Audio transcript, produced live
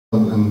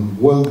and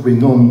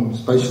world-renowned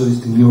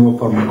specialist in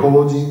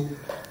neuropharmacology.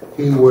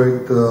 He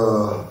worked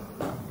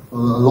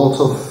lots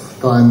of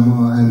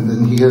time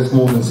and he has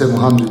more than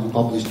 700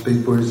 published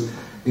papers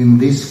in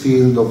this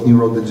field of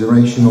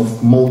neurodegeneration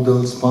of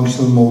models,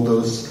 functional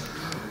models.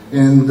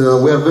 And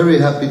we are very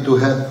happy to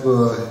have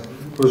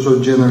Professor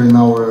Jenner in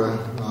our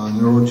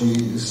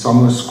neurology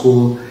summer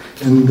school.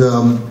 And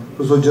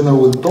Professor Jenner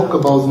will talk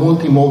about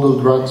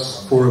multimodal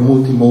drugs for a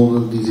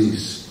multimodal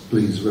disease.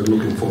 Please, we're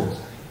looking forward.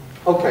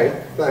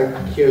 Okay,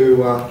 thank you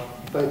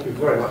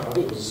very much. I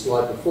think it was a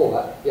slide before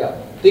that.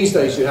 Yeah. These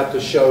days you have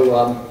to show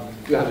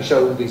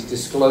all these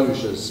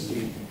disclosures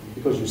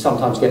because you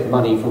sometimes get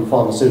money from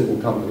pharmaceutical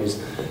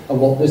companies.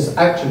 And what this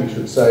actually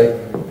should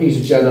say,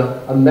 Peter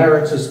Jenner,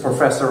 Emeritus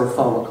Professor of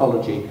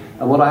Pharmacology.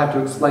 And what I have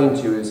to explain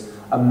to you is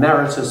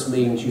emeritus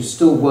means you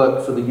still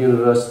work for the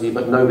university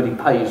but nobody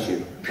pays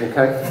you.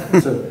 Okay?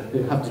 So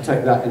you have to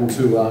take that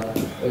into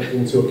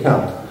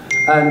account.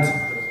 And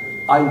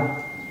I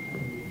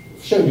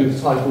showed you the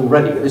title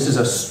already. This is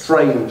a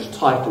strange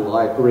title,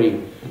 I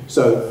agree.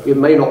 So it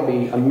may not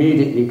be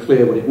immediately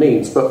clear what it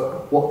means,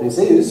 but what this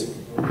is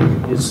a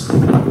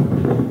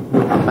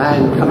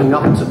man coming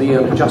up to me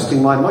and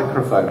adjusting my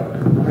microphone.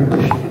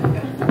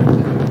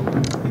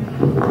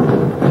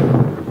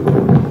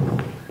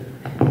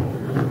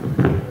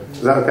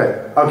 Is that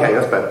okay? Okay,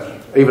 that's better.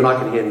 Even I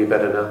can hear you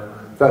better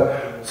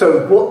now.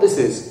 So what this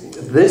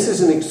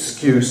is an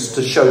excuse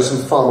to show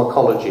some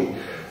pharmacology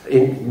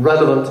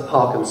relevant to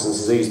Parkinson's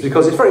disease,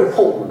 because it's very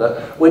important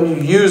that when you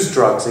use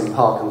drugs in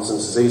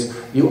Parkinson's disease,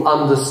 you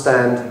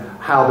understand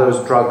how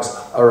those drugs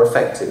are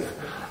effective.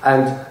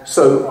 And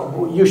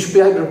so you should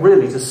be able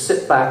to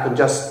sit back and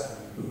just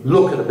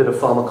look at a bit of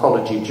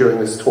pharmacology during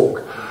this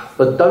talk.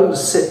 But don't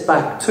sit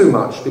back too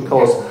much,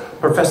 because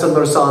Professor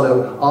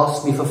Marzano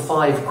asked me for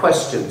 5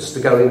 questions to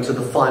go into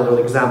the final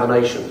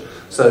examination.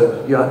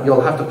 So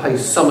you'll have to pay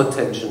some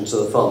attention to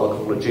the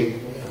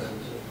pharmacology.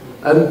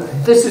 And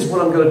this is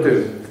what I'm going to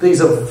do.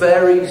 These are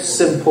very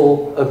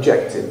simple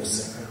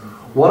objectives.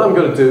 What I'm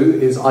going to do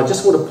is I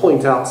just want to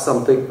point out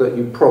something that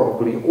you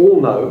probably all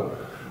know,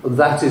 and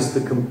that is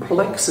the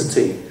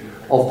complexity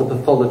of the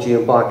pathology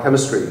and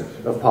biochemistry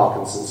of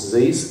Parkinson's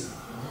disease.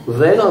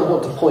 Then I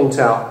want to point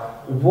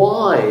out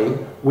why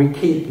we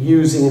keep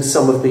using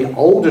some of the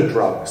older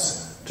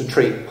drugs to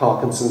treat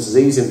Parkinson's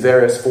disease in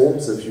various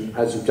forms, as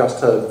you've just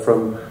heard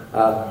from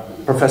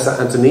Professor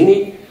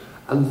Antonini.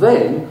 And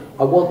then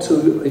I want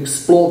to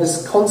explore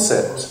this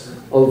concept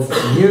of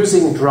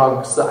using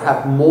drugs that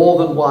have more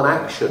than one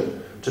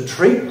action to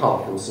treat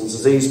Parkinson's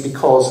disease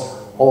because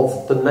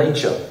of the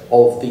nature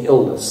of the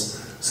illness.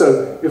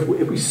 So if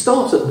we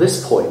start at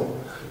this point,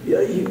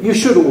 you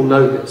should all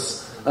know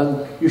this.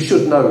 And you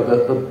should know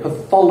that the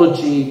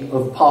pathology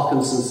of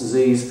Parkinson's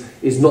disease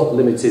is not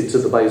limited to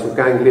the basal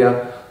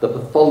ganglia. The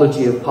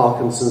pathology of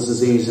Parkinson's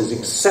disease is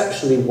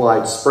exceptionally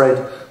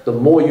widespread. The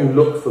more you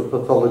look for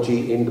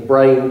pathology in the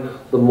brain,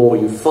 the more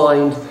you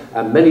find,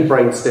 and many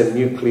brainstem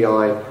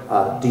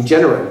nuclei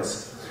degenerate.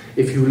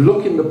 If you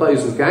look in the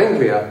basal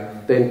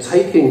ganglia, then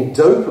taking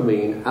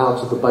dopamine out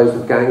of the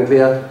basal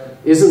ganglia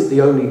isn't the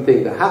only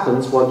thing that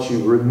happens. Once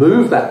you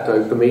remove that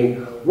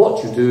dopamine,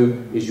 what you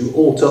do is you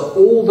alter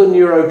all the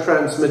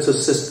neurotransmitter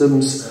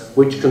systems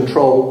which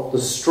control the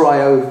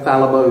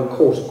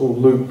striothalamo-cortical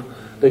loop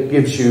that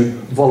gives you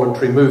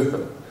voluntary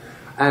movement.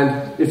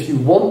 And if you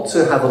want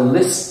to have a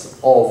list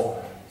of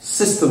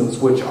systems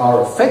which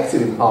are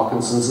affected in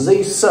Parkinson's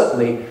disease,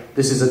 certainly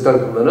this is a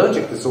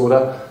dopaminergic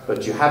disorder,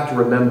 but you have to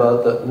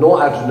remember that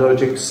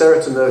noradrenergic,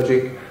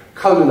 serotonergic,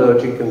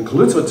 cholinergic and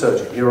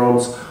glutamatergic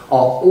neurons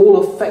are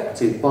all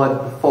affected by the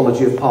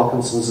pathology of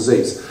Parkinson's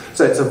disease.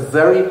 So it's a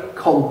very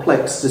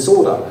complex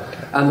disorder,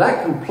 and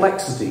that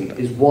complexity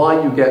is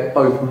why you get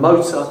both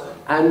motor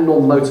and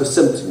non-motor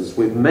symptoms,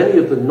 with many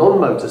of the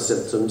non-motor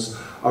symptoms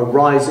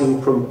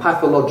arising from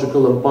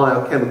pathological and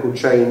biochemical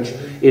change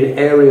in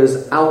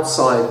areas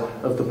outside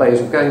of the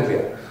basal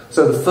ganglia.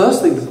 So the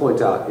first thing to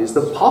point out is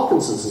that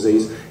Parkinson's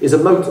disease is a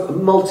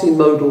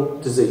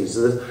multimodal disease.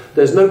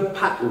 There's no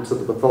pattern to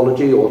the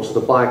pathology or to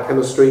the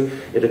biochemistry.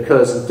 It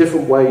occurs in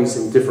different ways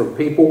in different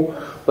people,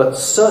 but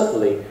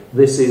certainly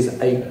this is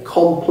a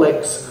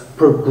complex,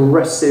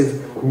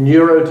 progressive,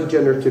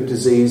 neurodegenerative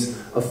disease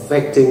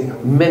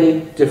affecting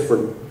many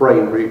different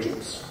brain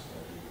regions.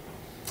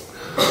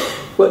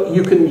 But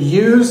you can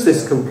use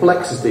this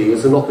complexity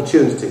as an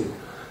opportunity,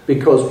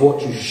 because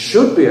what you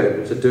should be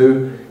able to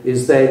do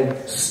is then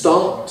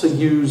start to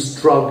use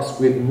drugs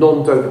with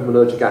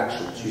non-dopaminergic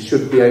actions. You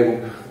should be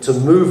able to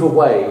move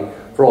away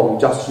from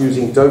just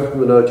using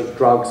dopaminergic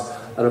drugs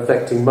and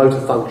affecting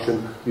motor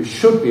function. You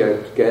should be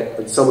able to get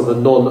at some of the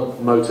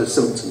non-motor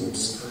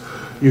symptoms.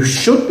 You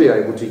should be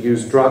able to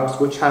use drugs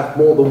which have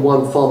more than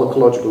one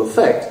pharmacological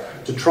effect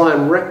to try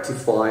and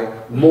rectify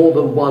more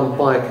than one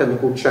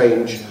biochemical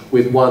change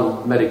with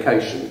one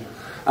medication.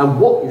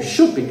 And what you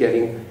should be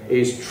getting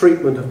is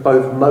treatment of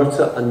both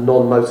motor and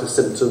non-motor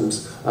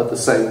symptoms at the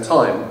same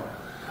time.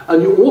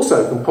 And you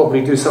also can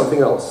probably do something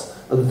else,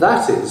 and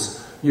that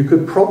is you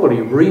could probably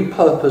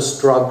repurpose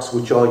drugs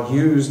which are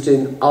used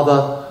in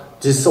other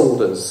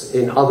disorders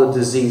in other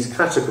disease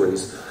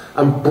categories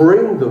and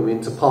bring them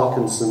into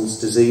Parkinson's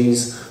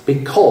disease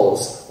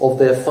because of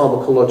their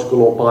pharmacological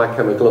or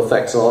biochemical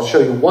effects. And I'll show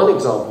you one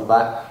example of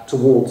that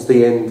towards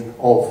the end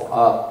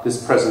of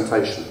this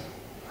presentation.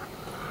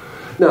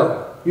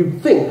 Now,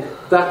 you'd think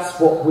that's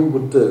what we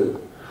would do.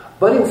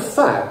 But in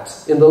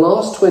fact, in the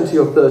last 20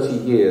 or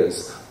 30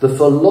 years, the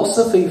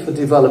philosophy for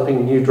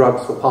developing new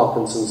drugs for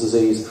Parkinson's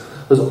disease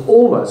has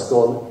almost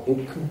gone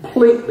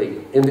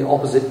completely in the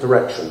opposite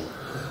direction.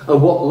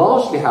 And what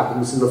largely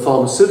happens in the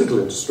pharmaceutical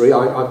industry,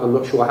 I'm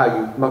not sure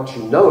how much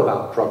you know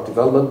about drug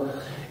development,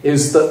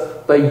 is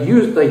that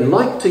they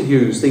like to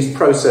use these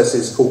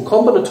processes called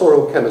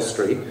combinatorial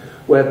chemistry,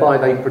 whereby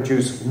they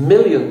produce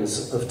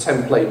millions of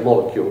template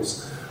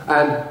molecules,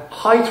 and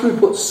high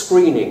throughput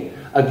screening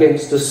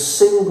against a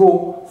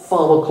single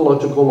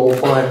pharmacological or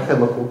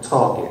biochemical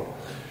target.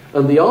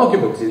 And the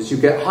argument is you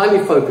get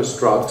highly focused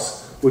drugs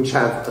which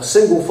have a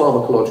single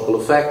pharmacological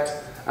effect,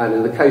 and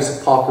in the case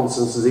of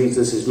Parkinson's disease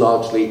this is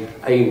largely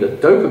aimed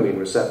at dopamine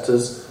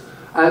receptors,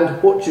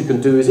 and what you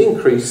can do is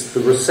increase the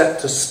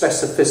receptor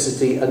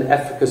specificity and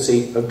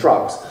efficacy of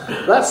drugs.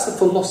 That's the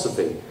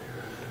philosophy.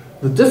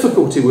 The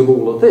difficulty with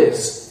all of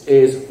this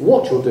is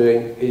what you're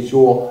doing is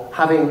you're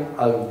having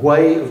a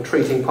way of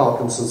treating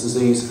Parkinson's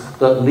disease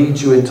that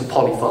leads you into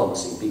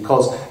polypharmacy,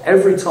 because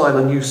every time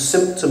a new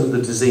symptom of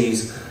the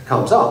disease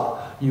comes up,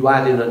 you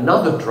add in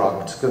another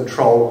drug to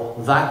control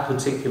that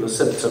particular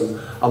symptom.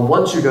 And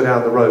once you go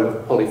down the road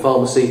of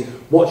polypharmacy,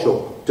 what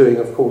you're doing,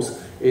 of course,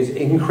 is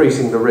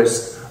increasing the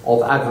risk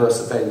of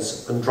adverse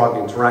events and drug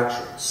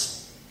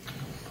interactions.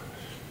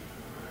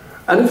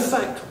 And in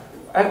fact,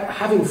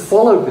 having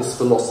followed this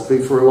philosophy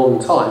for a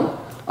long time,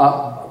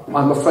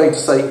 I'm afraid to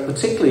say,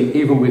 particularly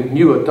even with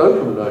newer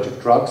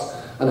dopaminergic drugs,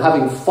 and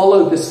having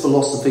followed this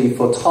philosophy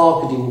for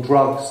targeting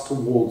drugs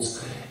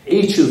towards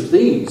each of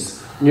these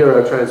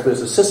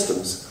neurotransmitter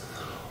systems,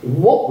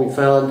 what we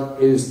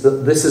found is that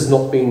this has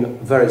not been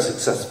very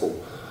successful.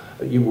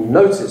 You will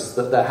notice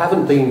that there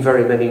haven't been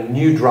very many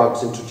new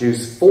drugs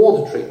introduced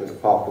for the treatment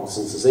of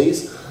Parkinson's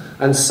disease,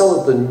 and some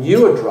of the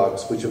newer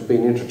drugs which have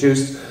been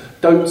introduced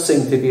don't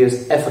seem to be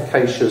as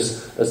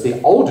efficacious as the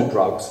older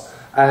drugs,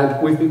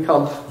 and we've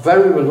become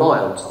very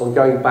reliant on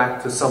going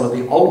back to some of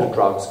the older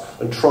drugs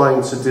and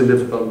trying to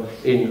deliver them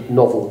in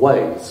novel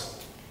ways.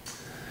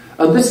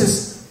 And this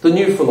is the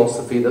new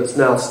philosophy that's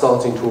now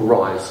starting to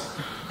arise.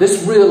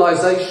 This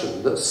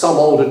realization that some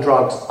older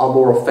drugs are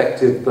more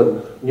effective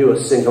than newer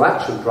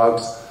single-action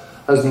drugs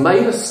has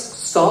made us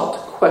start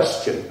to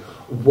question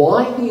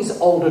why these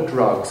older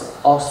drugs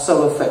are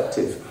so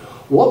effective.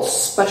 What's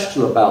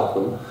special about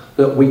them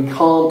that we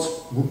can't,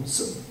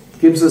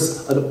 gives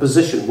us a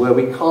position where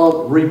we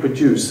can't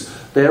reproduce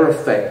their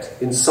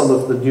effect in some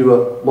of the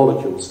newer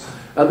molecules.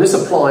 And this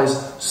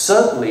applies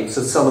certainly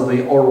to some of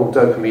the oral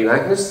dopamine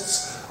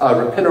agonists.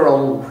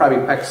 Ropinirole and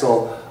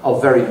pramipexole are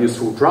very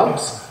useful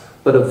drugs,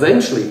 but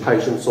eventually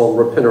patients on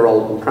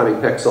ropinirole and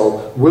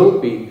pramipexole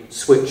will be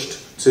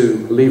switched to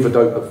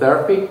levodopa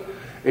therapy.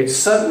 It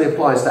certainly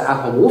applies to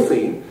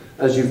apomorphine,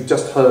 as you've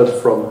just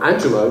heard from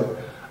Angelo,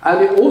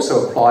 and it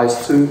also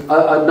applies to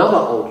another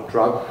older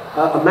drug,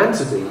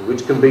 amantadine,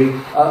 which can be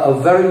a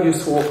very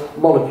useful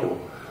molecule.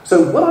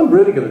 So what I'm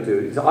really going to do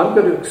is I'm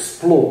going to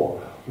explore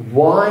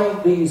why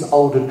these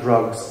older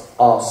drugs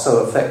are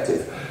so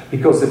effective.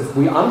 Because if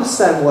we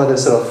understand why they're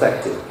so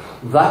effective,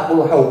 that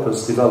will help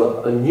us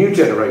develop a new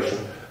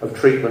generation of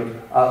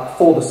treatment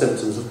for the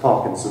symptoms of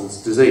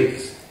Parkinson's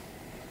disease.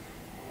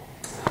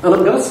 And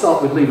I'm going to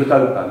start with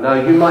levodopa. Now,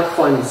 you might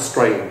find this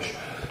strange.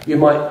 You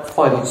might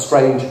find it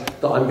strange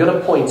that I'm going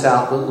to point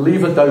out that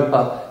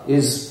levodopa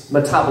is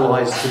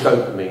metabolized to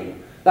dopamine.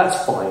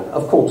 That's fine,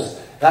 of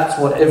course. That's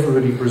what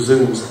everybody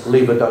presumes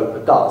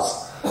levodopa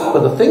does. But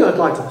the thing I'd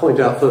like to point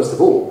out first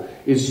of all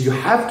is you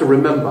have to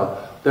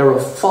remember there are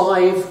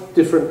 5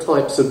 different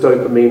types of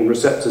dopamine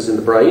receptors in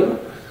the brain,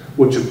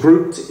 which are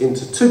grouped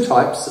into 2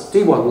 types,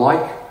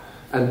 D1-like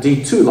and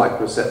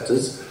D2-like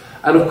receptors.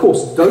 And of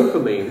course,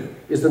 dopamine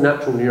is the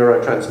natural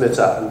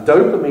neurotransmitter, and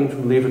dopamine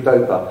from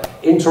levodopa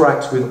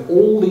interacts with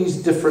all these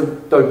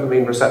different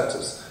dopamine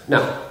receptors.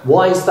 Now,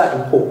 why is that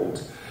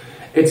important?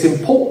 It's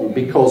important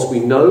because we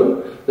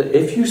know that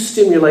if you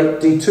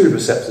stimulate D2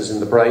 receptors in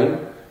the brain,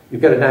 you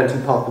get an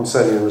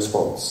anti-Parkinsonian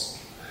response.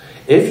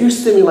 If you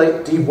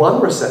stimulate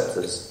D1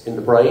 receptors in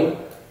the brain,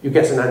 you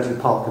get an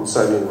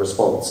anti-Parkinsonian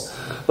response.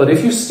 But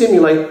if you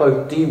stimulate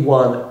both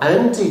D1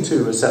 and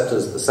D2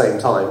 receptors at the same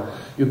time,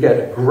 you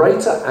get a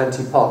greater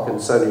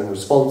anti-Parkinsonian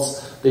response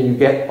than you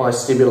get by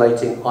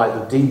stimulating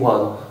either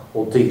D1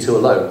 or D2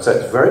 alone. So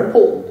it's very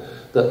important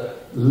that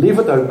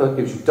levodopa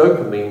gives you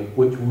dopamine,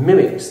 which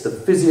mimics the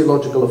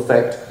physiological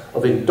effect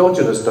of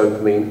endogenous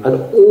dopamine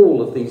and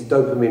all of these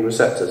dopamine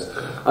receptors.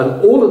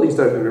 And all of these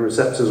dopamine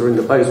receptors are in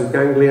the basal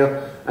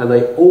ganglia, and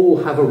they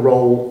all have a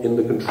role in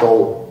the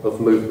control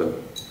of movement.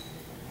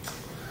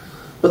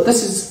 But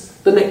this is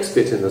the next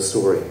bit in the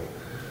story.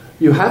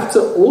 You have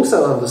to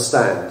also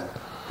understand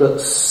that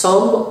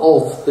some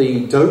of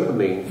the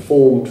dopamine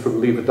formed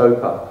from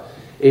levodopa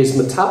is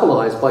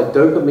metabolized by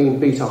dopamine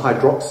beta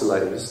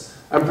hydroxylase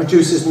and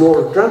produces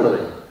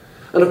noradrenaline.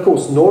 And of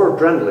course,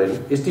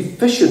 noradrenaline is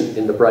deficient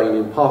in the brain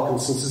in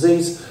Parkinson's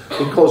disease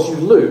because you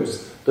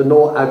lose the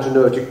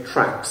noradrenergic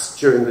tracts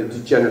during the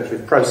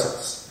degenerative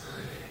process.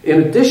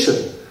 In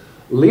addition,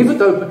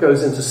 levodopa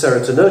goes into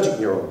serotonergic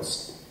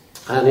neurons,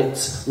 and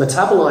it's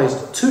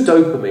metabolized to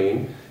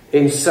dopamine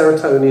in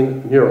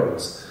serotonin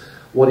neurons.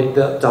 What it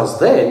does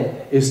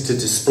then is to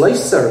displace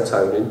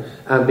serotonin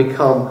and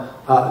become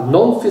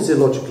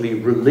non-physiologically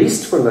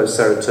released from those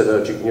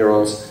serotonergic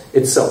neurons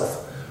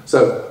itself.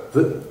 So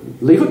the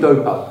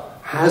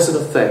levodopa has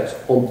an effect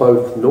on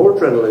both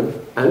noradrenaline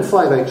and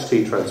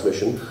 5-HT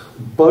transmission,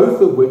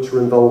 both of which are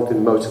involved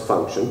in motor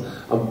function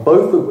and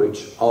both of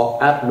which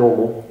are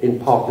abnormal in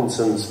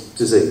Parkinson's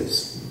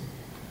disease.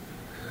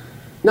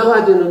 Now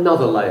add in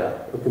another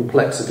layer of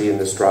complexity in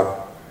this drug.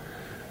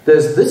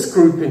 There's this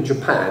group in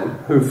Japan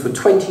who for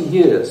 20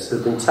 years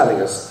have been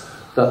telling us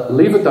that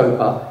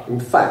levodopa, in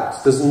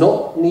fact, does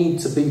not need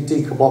to be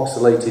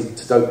decarboxylated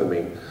to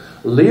dopamine.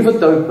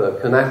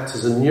 Levodopa can act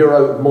as a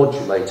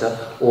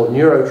neuromodulator or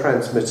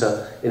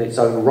neurotransmitter in its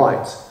own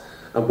right.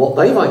 And what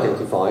they've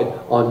identified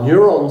are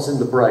neurons in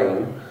the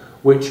brain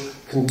which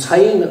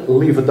contain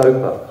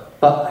levodopa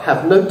but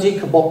have no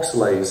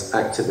decarboxylase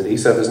activity,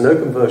 so there's no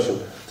conversion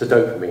to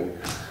dopamine.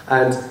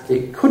 And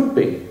it could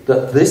be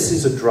that this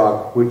is a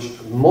drug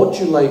which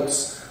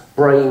modulates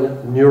brain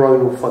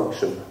neuronal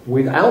function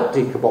without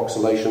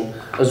decarboxylation,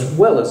 as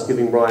well as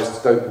giving rise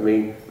to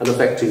dopamine and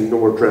affecting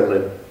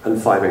noradrenaline and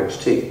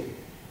 5-HT.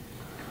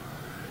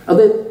 And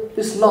then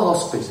this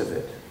last bit of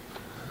it.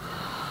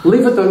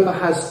 Levodopa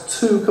has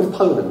two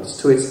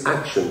components to its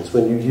actions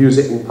when you use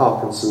it in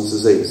Parkinson's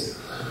disease.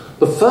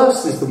 The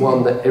first is the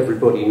one that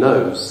everybody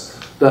knows,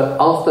 that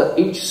after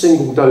each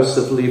single dose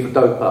of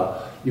levodopa,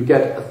 you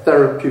get a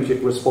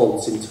therapeutic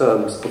response in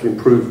terms of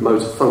improved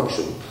motor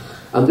function.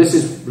 And this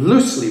is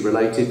loosely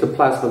related to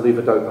plasma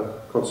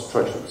levodopa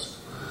concentrations.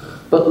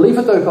 But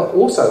levodopa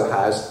also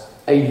has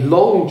a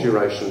long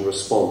duration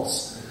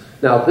response.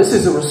 Now, this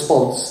is a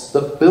response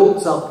that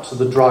builds up to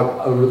the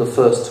drug over the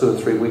first 2 or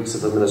 3 weeks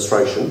of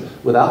administration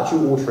without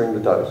you altering the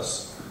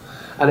dose.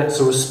 And it's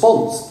a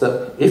response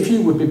that, if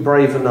you would be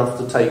brave enough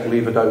to take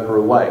levodopa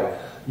away,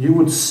 you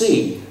would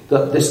see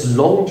that this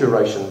long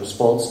duration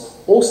response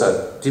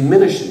also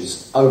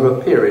diminishes over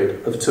a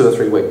period of 2 or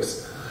 3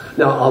 weeks.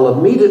 Now, I'll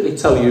immediately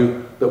tell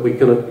you that we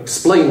can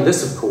explain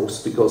this, of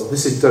course, because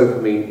this is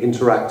dopamine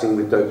interacting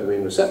with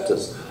dopamine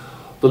receptors.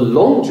 The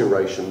long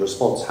duration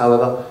response,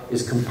 however,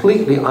 is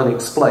completely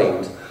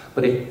unexplained,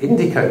 but it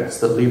indicates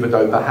that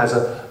levodopa has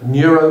a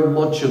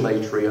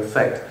neuromodulatory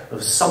effect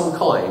of some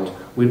kind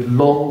with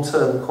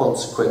long-term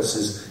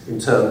consequences in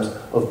terms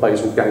of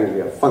basal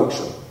ganglia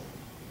function.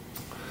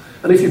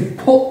 And if you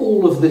put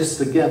all of this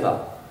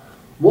together,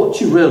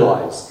 what you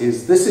realise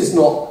is this is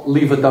not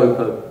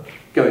levodopa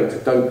going to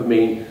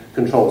dopamine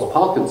controls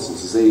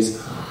Parkinson's disease.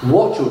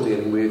 What you're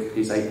dealing with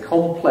is a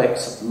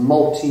complex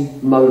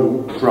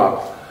multimodal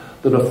drug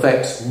that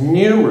affects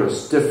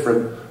numerous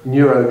different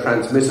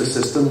neurotransmitter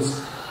systems.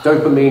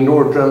 Dopamine,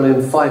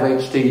 noradrenaline,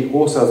 5-HT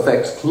also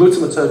affects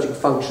glutamatergic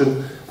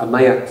function and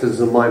may act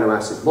as an amino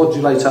acid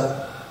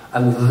modulator.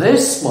 And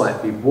this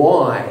might be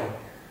why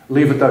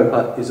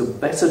levodopa is a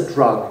better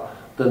drug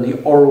than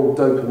the oral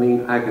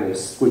dopamine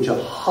agonists, which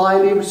are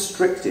highly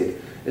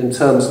restricted in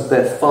terms of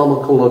their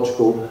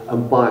pharmacological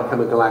and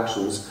biochemical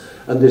actions.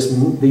 And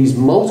these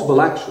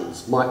multiple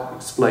actions might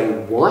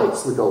explain why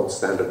it's the gold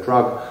standard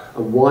drug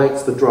and why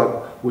it's the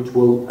drug which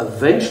will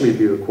eventually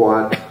be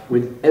required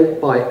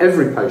by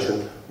every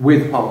patient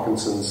with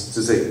Parkinson's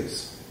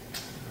disease.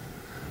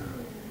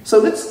 So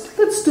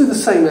let's do the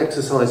same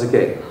exercise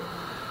again.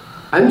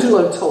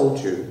 Angelo told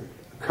you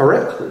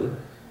correctly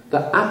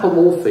that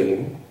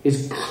apomorphine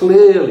is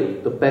clearly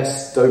the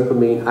best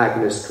dopamine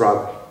agonist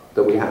drug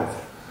that we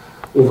have.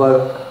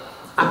 Although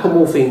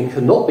apomorphine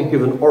cannot be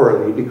given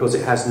orally because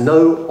it has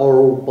no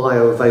oral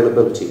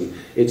bioavailability.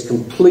 It's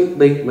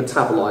completely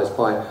metabolized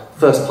by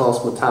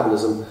first-pass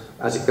metabolism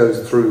as it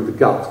goes through the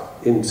gut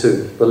into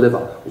the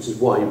liver, which is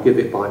why you give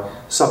it by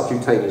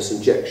subcutaneous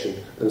injection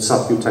and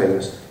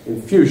subcutaneous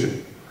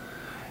infusion.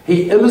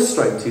 He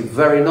illustrated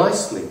very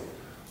nicely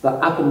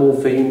that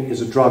apomorphine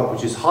is a drug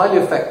which is highly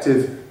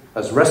effective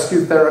as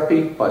rescue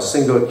therapy by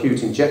single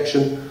acute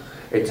injection.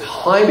 It's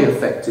highly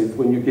effective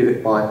when you give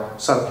it by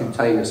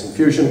subcutaneous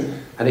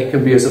infusion, and it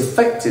can be as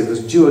effective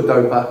as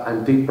duodopa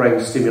and deep brain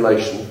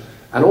stimulation,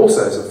 and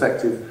also as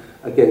effective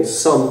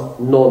against some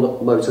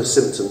non-motor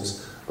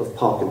symptoms of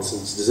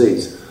Parkinson's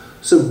disease.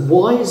 So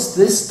why is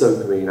this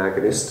dopamine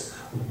agonist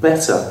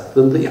better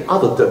than the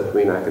other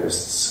dopamine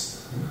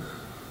agonists?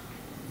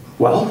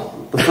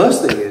 Well, the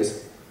first thing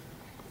is,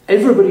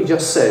 everybody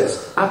just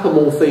says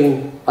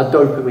apomorphine, a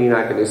dopamine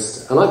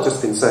agonist, and I've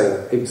just been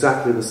saying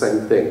exactly the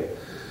same thing.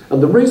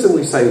 And the reason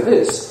we say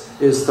this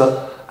is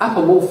that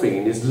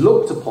apomorphine is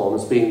looked upon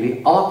as being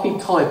the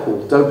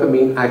archetypal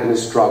dopamine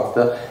agonist drug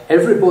that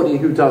everybody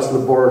who does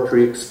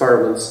laboratory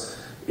experiments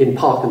in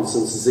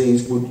Parkinson's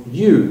disease would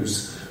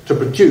use to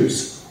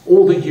produce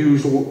all the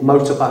usual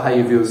motor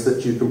behaviours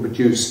that you can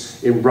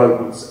produce in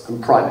rodents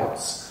and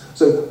primates.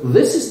 So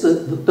this is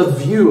the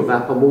view of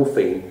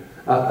apomorphine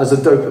as a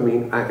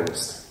dopamine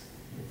agonist.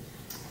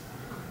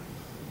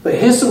 But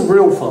here's some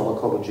real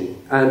pharmacology,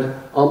 and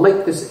I'll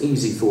make this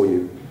easy for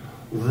you.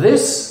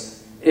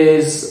 This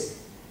is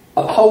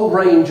a whole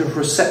range of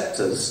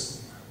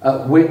receptors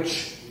at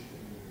which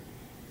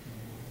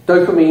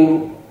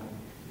dopamine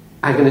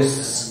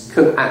agonists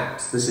can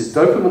act. This is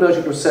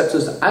dopaminergic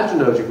receptors,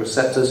 adrenergic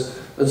receptors,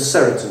 and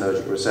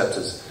serotonergic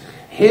receptors.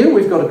 Here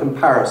we've got a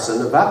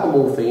comparison of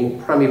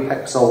apomorphine,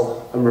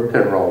 pramipexole, and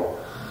ropinirole.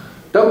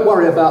 Don't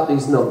worry about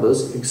these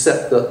numbers,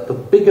 except that the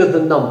bigger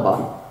the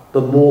number,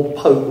 the more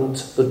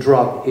potent the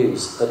drug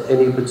is at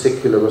any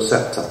particular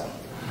receptor.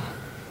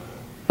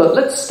 But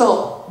let's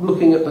start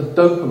looking at the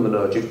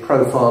dopaminergic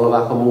profile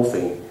of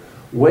apomorphine.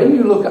 When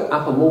you look at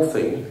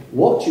apomorphine,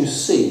 what you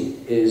see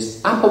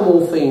is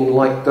apomorphine,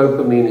 like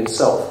dopamine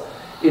itself,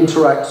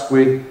 interacts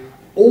with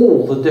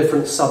all the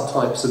different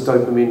subtypes of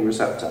dopamine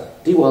receptor: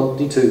 D1,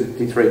 D2,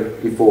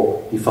 D3,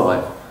 D4,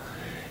 D5.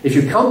 If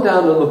you come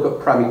down and look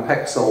at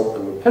pramipexole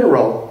and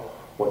ropinirole,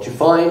 what you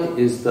find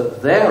is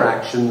that their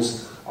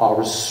actions are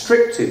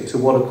restricted to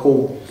what are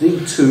called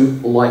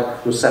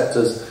D2-like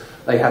receptors.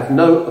 They have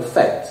no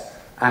effect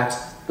at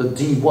the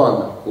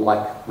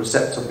D1-like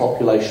receptor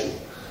population.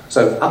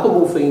 So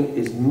apomorphine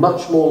is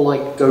much more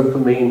like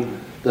dopamine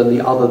than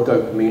the other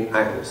dopamine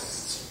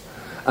agonists.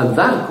 And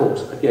that, of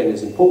course, again,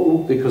 is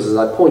important because, as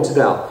I pointed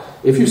out,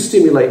 if you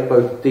stimulate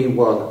both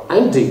D1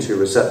 and D2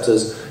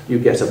 receptors, you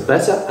get a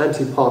better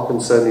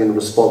anti-Parkinsonian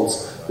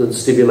response than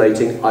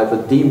stimulating either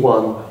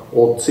D1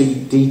 or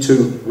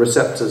D2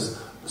 receptors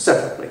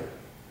separately.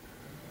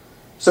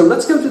 So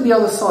let's go to the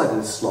other side of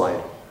this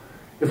slide.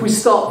 If we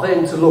start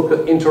then to look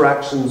at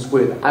interactions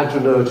with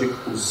adrenergic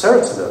and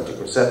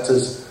serotonergic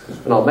receptors,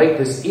 and I'll make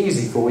this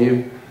easy for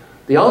you,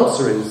 the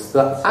answer is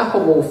that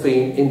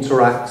apomorphine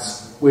interacts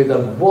with a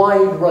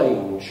wide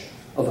range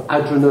of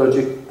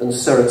adrenergic and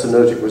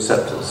serotonergic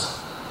receptors.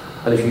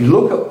 And if you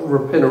look at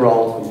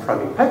ropinirole and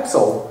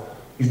pramipexole,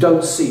 you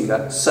don't see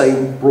that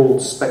same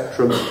broad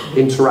spectrum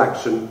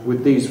interaction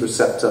with these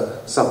receptor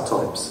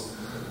subtypes.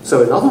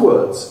 So in other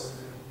words,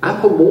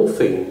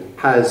 apomorphine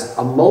has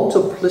a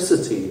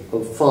multiplicity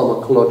of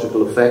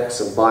pharmacological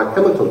effects and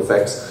biochemical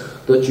effects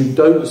that you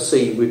don't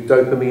see with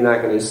dopamine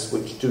agonists,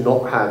 which do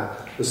not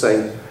have the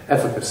same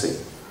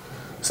efficacy.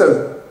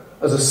 So,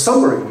 as a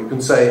summary, you can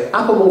say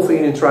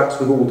apomorphine interacts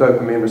with all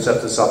dopamine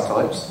receptor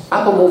subtypes.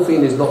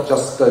 Apomorphine is not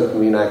just a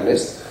dopamine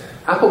agonist.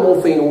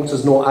 Apomorphine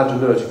alters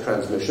noradrenergic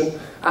transmission.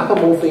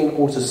 Apomorphine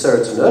alters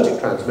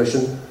serotonergic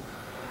transmission.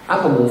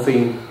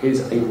 Apomorphine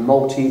is a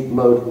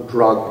multimodal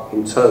drug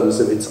in terms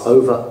of its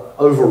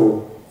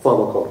overall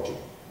pharmacology.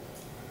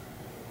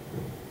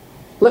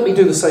 Let me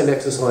do the same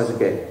exercise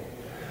again.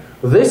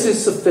 This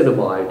is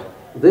sulfonamide.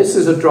 This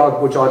is a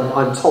drug which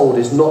I'm told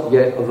is not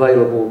yet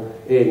available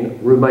in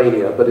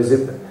Romania, but is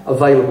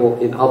available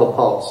in other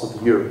parts of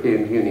the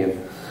European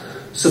Union.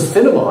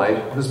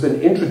 Sulfonamide has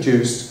been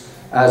introduced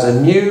as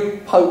a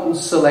new, potent,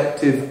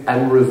 selective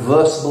and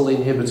reversible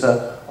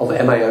inhibitor of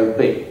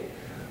MAO-B.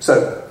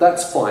 So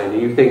that's fine.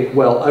 You think,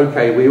 well,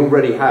 okay, we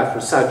already have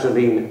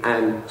rasagiline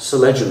and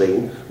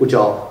selegiline, which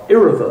are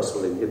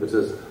irreversible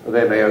inhibitors of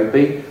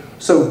MAO-B.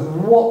 So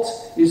what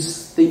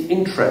is the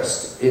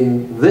interest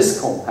in this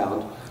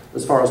compound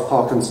as far as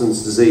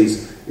Parkinson's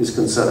disease is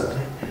concerned?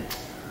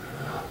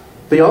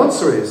 The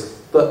answer is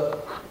that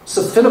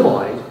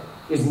sulfonamide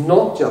is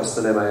not just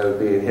an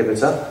MAO-B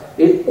inhibitor,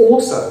 it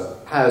also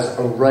has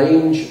a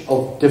range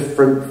of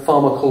different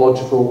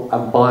pharmacological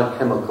and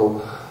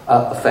biochemical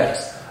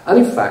effects.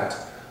 And in fact,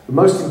 the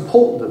most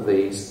important of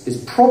these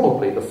is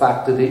probably the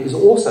fact that it is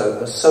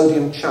also a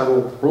sodium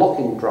channel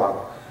blocking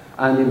drug,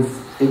 and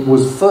it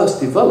was first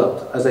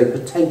developed as a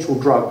potential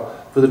drug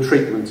for the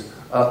treatment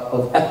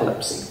of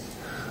epilepsy.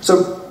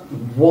 So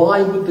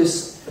why would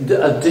this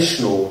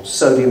additional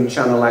sodium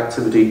channel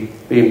activity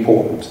be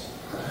important?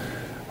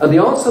 And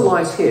the answer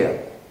lies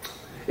here.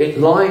 It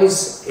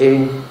lies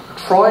in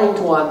trying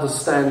to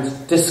understand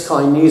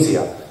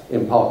dyskinesia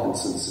in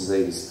Parkinson's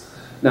disease.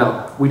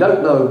 Now, we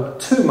don't know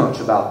too much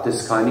about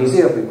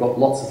dyskinesia. We've got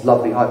lots of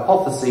lovely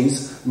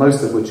hypotheses,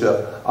 most of which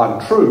are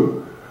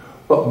untrue.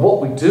 But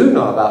what we do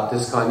know about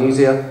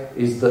dyskinesia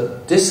is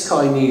that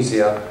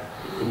dyskinesia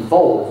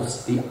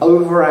involves the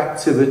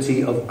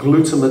overactivity of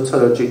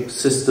glutamatergic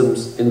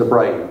systems in the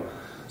brain.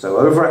 So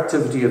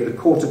overactivity of the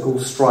cortical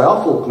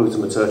striatal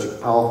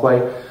glutamatergic pathway,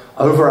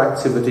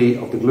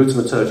 overactivity of the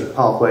glutamatergic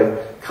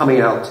pathway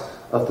coming out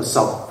of the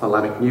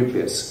subthalamic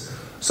nucleus.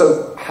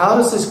 So how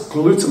does this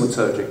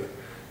glutamatergic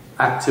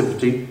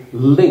activity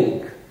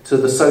link to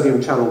the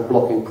sodium channel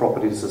blocking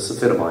properties of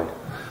sulfonamide?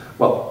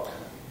 Well,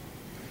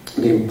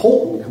 the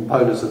important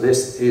component of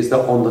this is that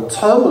on the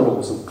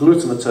terminals of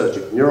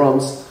glutamatergic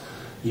neurons,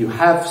 you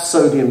have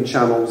sodium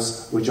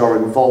channels which are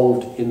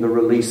involved in the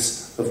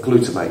release of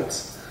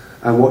glutamates.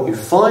 And what you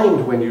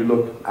find when you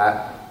look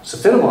at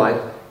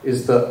sulfonamide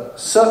is that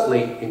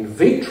certainly in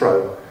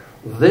vitro,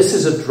 this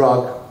is a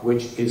drug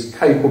which is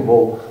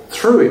capable,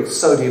 through its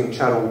sodium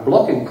channel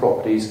blocking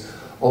properties,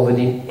 of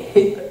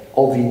inhibiting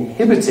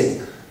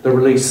the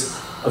release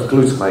of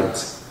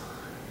glutamate.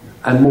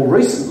 And more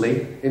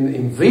recently,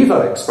 in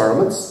vivo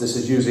experiments, this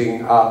is using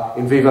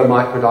in vivo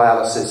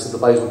microdialysis of the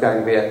basal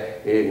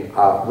ganglia in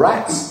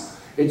rats,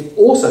 it's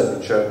also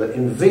been shown that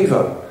in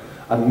vivo,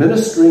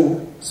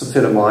 administering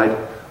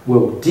sulfonamide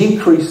will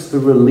decrease the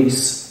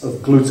release of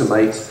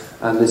glutamate,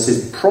 and this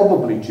is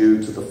probably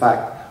due to the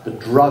fact the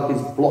drug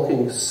is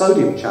blocking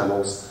sodium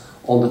channels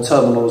on the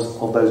terminals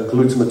of those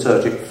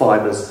glutamatergic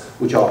fibres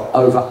which are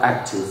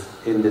overactive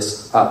in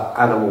this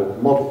animal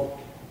model.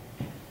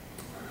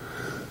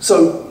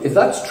 So if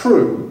that's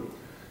true,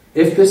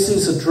 if this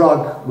is a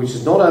drug which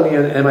is not only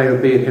an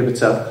MAOB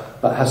inhibitor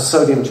but has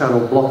sodium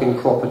channel blocking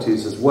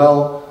properties as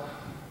well,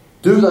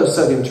 do those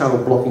sodium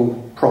channel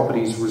blocking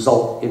properties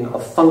result in a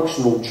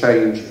functional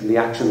change in the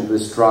action of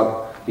this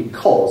drug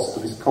because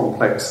of its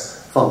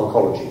complex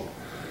pharmacology?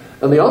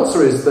 And the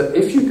answer is that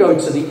if you go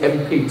to the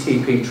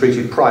MPTP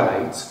treated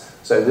primates,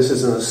 so this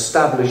is an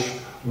established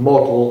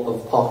model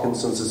of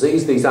Parkinson's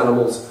disease, these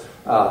animals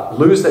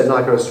lose their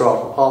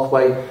nigrostriatal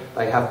pathway,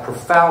 they have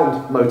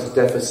profound motor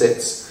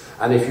deficits,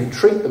 and if you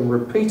treat them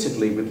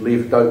repeatedly with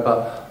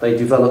levodopa, they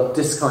develop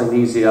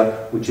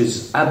dyskinesia, which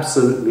is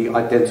absolutely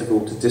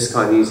identical to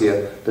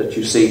dyskinesia that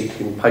you see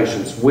in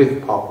patients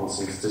with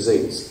Parkinson's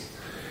disease.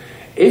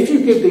 If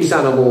you give these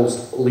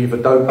animals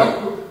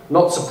levodopa,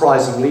 not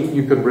surprisingly,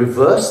 you can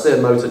reverse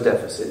their motor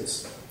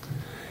deficits.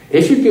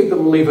 If you give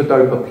them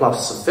levodopa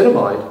plus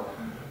sulfonamide,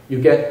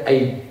 you get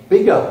a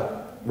bigger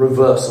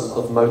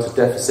reversal of motor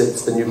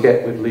deficits than you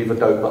get with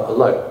levodopa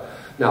alone.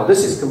 Now,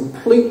 this is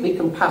completely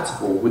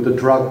compatible with the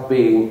drug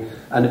being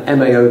an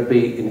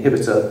MAOB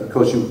inhibitor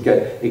because you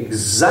get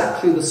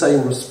exactly the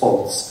same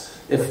response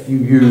if you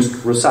used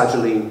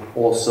rasagiline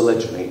or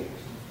selegiline.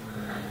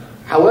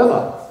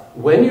 However,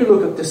 when you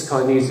look at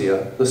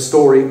dyskinesia, the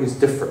story is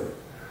different.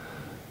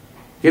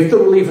 Give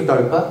them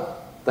levodopa,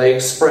 they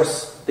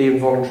express the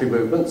involuntary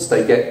movements,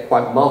 they get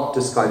quite marked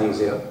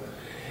dyskinesia.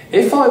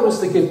 If I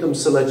was to give them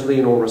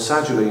selegiline or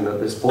rasagiline at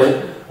this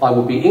point, I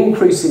would be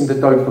increasing the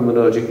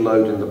dopaminergic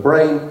load in the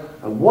brain,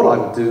 and what I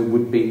would do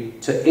would be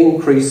to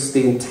increase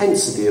the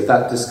intensity of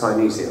that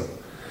dyskinesia.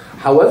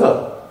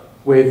 However,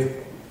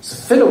 with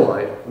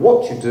sulfonamide,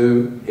 what you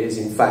do is,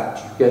 in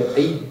fact, you get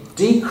a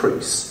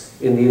decrease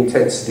in the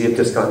intensity of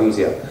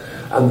dyskinesia.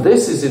 And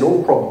this is, in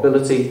all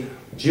probability,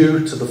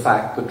 due to the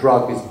fact the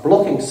drug is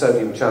blocking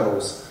sodium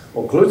channels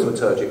or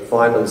glutamatergic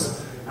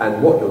fibres,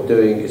 and what you're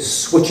doing is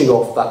switching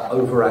off that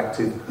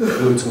overactive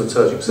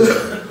glutamatergic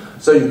system.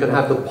 So you can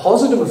have the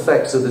positive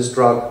effects of this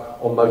drug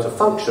on motor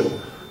function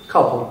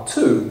coupled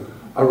to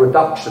a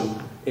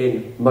reduction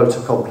in motor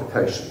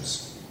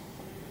complications.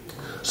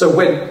 So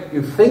when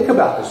you think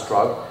about this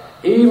drug,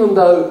 even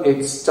though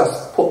it's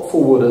just put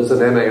forward as an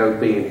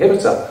MAOB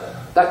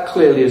inhibitor, that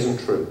clearly isn't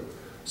true.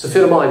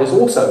 Sulfonamide is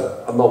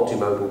also a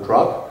multimodal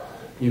drug.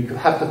 You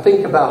have to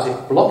think about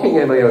it blocking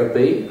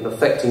MAOB and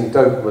affecting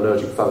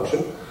dopaminergic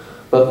function,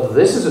 but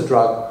this is a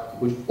drug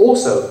which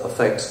also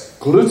affects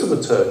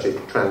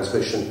glutamatergic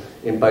transmission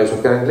in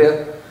basal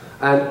ganglia,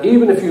 and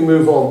even if you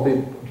move on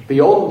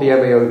beyond the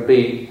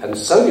MAOB and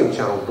sodium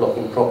channel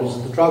blocking properties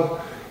of the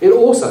drug, it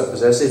also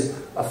possesses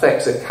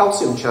effects at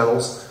calcium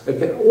channels that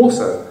can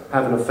also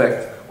have an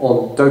effect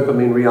on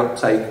dopamine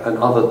reuptake and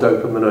other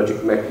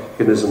dopaminergic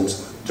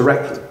mechanisms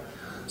directly.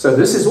 So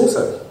this is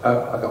also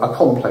a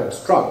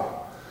complex drug.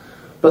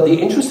 But the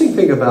interesting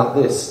thing about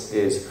this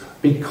is,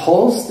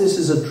 because this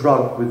is a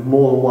drug with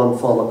more than one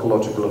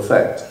pharmacological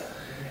effect,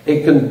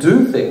 it can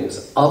do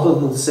things other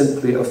than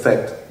simply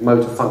affect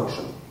motor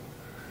function.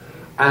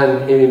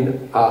 And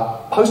in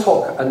post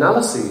hoc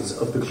analyses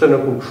of the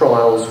clinical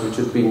trials which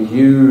have been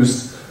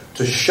used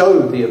to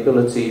show the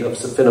ability of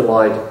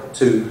sulfonamide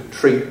to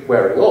treat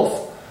wearing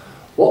off,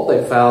 what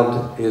they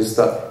found is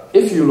that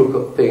if you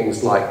look at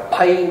things like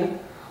pain,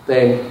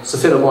 then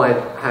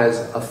sulfonamide has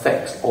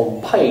effects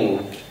on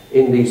pain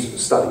in these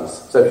studies.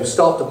 So if you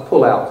start to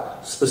pull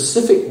out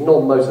specific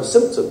non-motor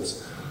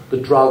symptoms, the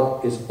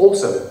drug is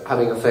also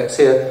having effects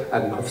here,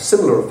 and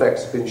similar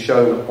effects have been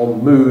shown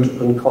on mood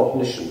and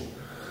cognition.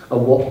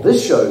 And what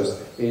this shows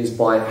is,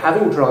 by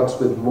having drugs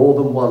with more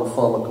than one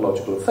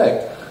pharmacological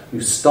effect,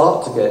 you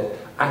start to get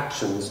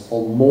actions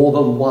on more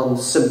than one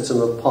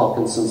symptom of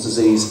Parkinson's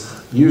disease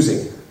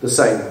using the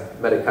same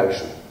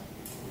medication.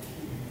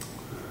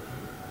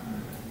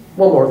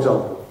 One more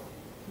example.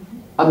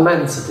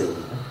 Amantadine.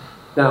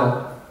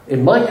 Now,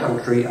 in my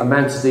country,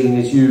 amantadine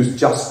is used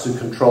just to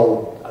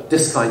control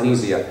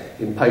dyskinesia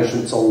in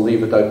patients on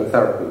levodopa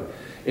therapy.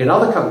 In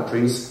other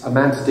countries,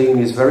 amantadine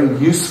is very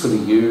usefully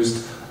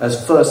used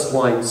as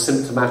first-line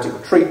symptomatic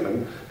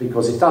treatment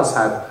because it does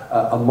have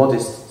a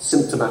modest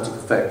symptomatic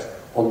effect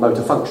on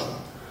motor function.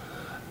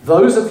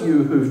 Those of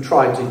you who've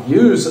tried to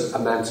use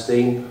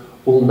amantadine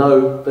will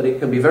know that it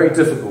can be very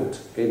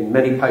difficult in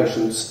many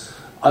patients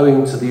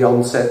owing to the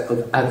onset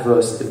of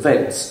adverse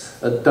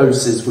events at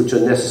doses which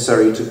are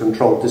necessary to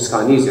control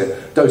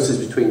dyskinesia,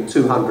 doses between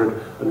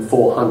 200 and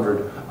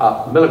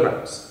 400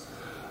 milligrams.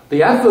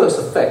 The adverse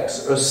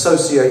effects are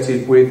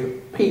associated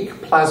with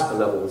peak plasma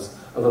levels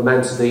of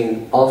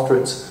amantadine after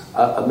its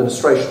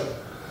administration.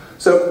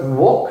 So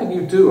what can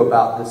you do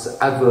about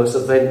this adverse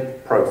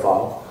event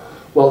profile?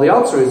 Well, the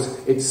answer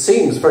is it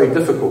seems very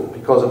difficult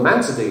because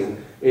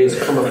amantadine is,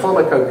 from a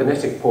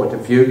pharmacokinetic point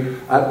of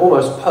view, an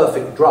almost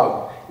perfect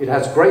drug. It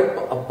has great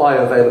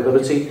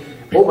bioavailability,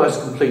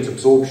 almost complete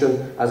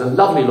absorption, has a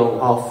lovely long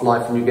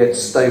half-life, and you get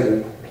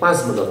stable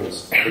plasma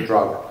levels of the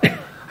drug.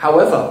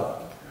 However,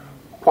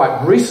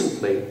 quite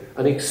recently,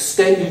 an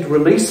extended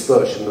release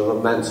version of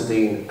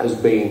amantadine has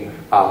been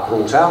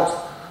brought out,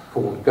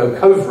 called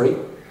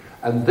Eforie,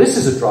 and this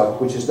is a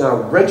drug which is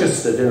now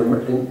registered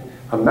in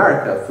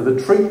America for the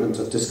treatment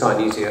of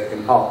dyskinesia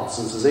in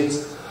Parkinson's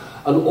disease.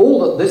 And all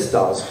that this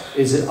does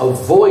is it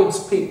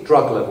avoids peak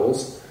drug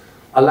levels,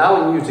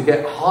 allowing you to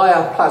get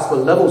higher plasma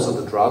levels of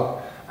the drug,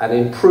 and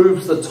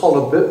improves the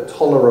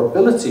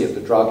tolerability of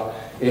the drug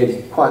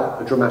in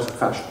quite a dramatic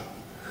fashion.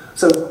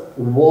 So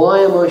why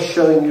am I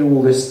showing you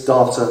all this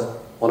data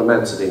on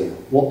amantadine?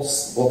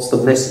 What's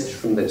the message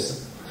from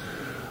this?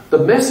 The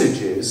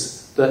message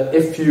is that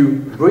if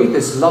you read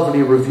this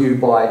lovely review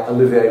by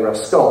Olivier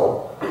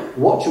Rascal,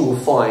 what you will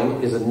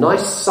find is a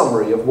nice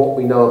summary of what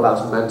we know about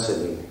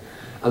amantadine.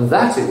 And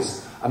that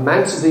is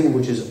amantadine,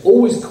 which is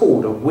always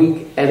called a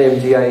weak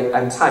NMDA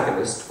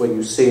antagonist when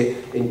you see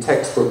it in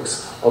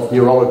textbooks of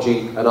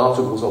neurology and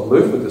articles on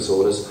movement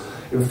disorders.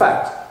 In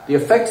fact, the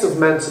effects of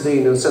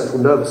amantadine in the central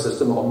nervous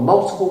system are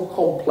multiple,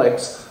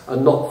 complex,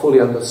 and not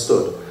fully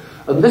understood.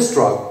 And this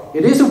drug,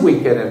 it is a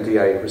weak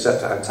NMDA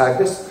receptor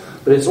antagonist,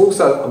 but it's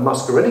also a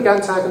muscarinic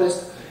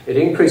antagonist. It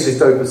increases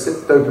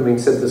dopamine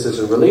synthesis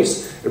and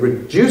release, it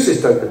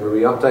reduces dopamine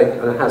reuptake,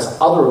 and it has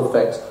other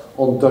effects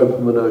on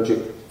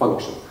dopaminergic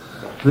function.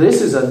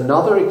 This is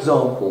another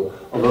example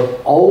of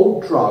an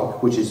old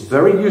drug which is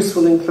very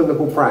useful in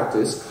clinical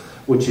practice,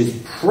 which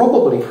is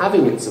probably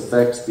having its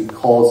effects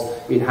because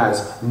it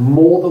has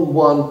more than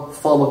one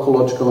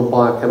pharmacological and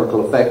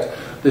biochemical effect.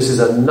 This is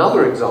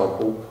another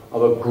example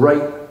of a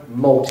great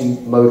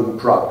multimodal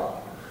drug.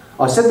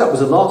 I said that was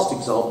the last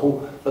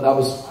example, but that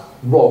was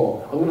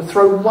wrong. I'm going to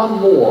throw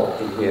one more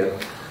in here.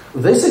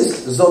 This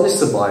is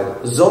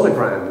zonisomide,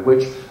 Zonegran,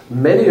 which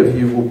many of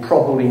you will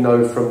probably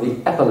know from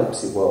the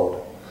epilepsy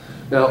world.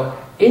 Now,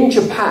 in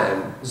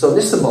Japan,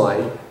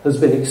 zonisomide has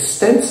been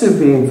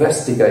extensively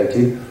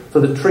investigated for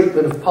the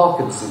treatment of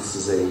Parkinson's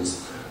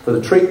disease, for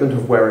the treatment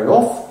of wearing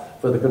off,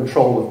 for the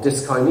control of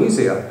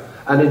dyskinesia,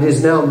 and it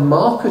is now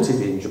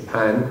marketed in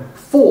Japan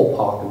for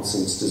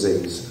Parkinson's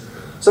disease.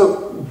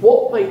 So,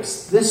 what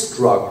makes this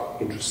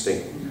drug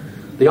interesting?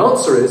 The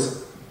answer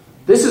is,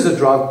 this is a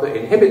drug that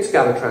inhibits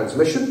GABA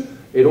transmission,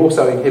 it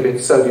also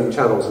inhibits sodium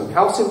channels and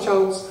calcium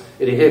channels,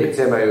 it inhibits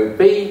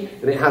MAO-B,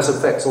 and it has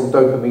effects on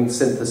dopamine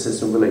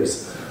synthesis and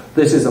release.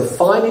 This is a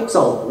fine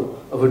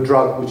example of a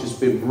drug which has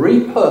been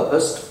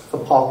repurposed for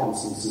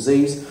Parkinson's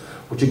disease,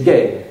 which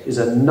again is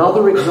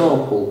another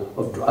example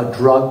of a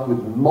drug with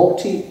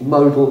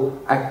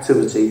multimodal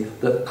activity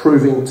that's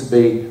proving to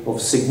be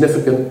of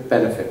significant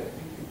benefit.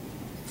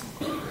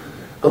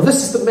 And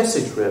this is the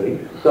message, really,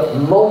 that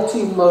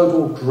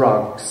multimodal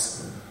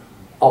drugs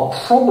are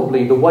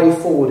probably the way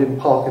forward in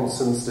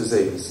Parkinson's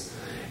disease.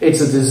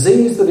 It's a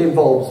disease that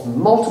involves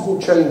multiple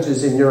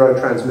changes in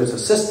neurotransmitter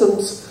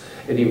systems.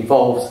 It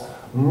involves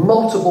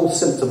multiple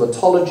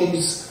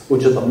symptomatologies,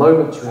 which at the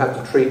moment you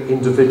have to treat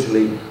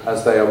individually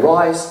as they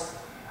arise.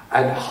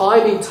 And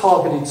highly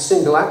targeted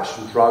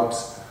single-action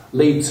drugs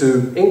lead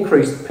to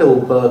increased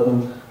pill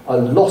burden, a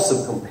loss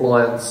of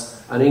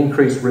compliance, an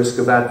increased risk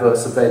of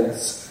adverse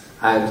events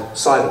and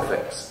side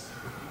effects.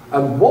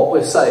 And what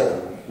we're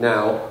saying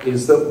now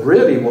is that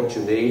really what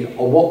you need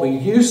are what we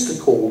used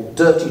to call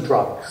dirty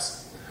drugs.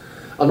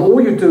 And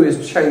all you do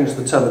is change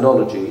the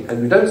terminology,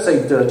 and you don't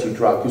say dirty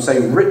drug, you say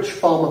rich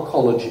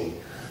pharmacology.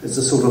 It's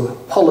the sort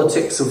of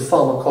politics of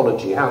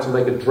pharmacology, how to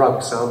make a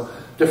drug sound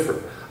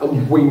different.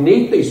 And we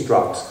need these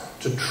drugs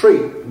to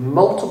treat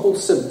multiple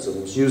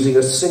symptoms using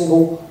a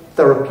single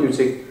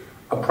therapeutic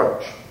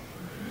approach.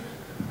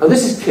 And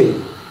this is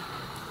key.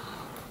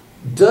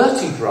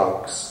 Dirty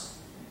drugs,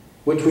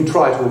 which we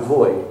try to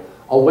avoid,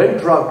 are when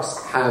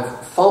drugs have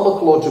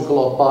pharmacological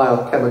or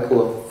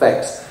biochemical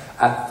effects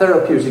at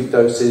therapeutic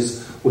doses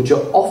which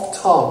are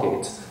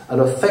off-target and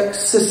affect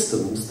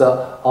systems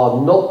that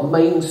are not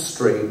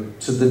mainstream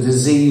to the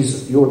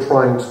disease you're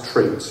trying to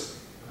treat.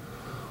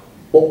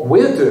 What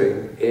we're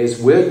doing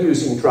is we're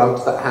using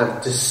drugs that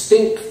have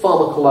distinct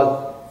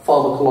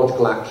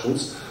pharmacological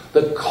actions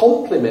that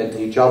complement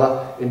each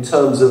other in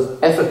terms of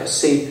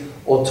efficacy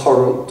or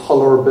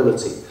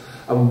tolerability.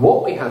 And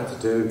what we have to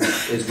do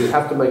is we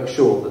have to make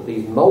sure that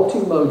these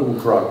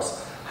multimodal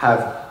drugs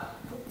have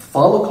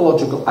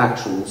pharmacological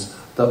actions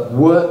that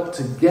work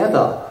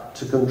together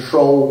to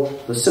control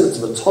the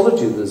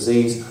symptomatology of the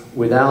disease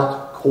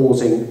without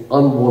causing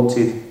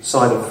unwanted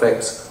side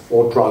effects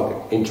or drug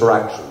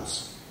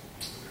interactions.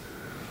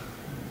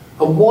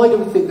 And why do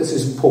we think this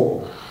is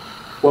important?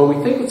 Well,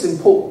 we think it's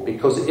important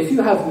because if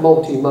you have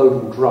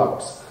multimodal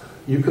drugs,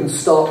 you can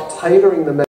start tailoring the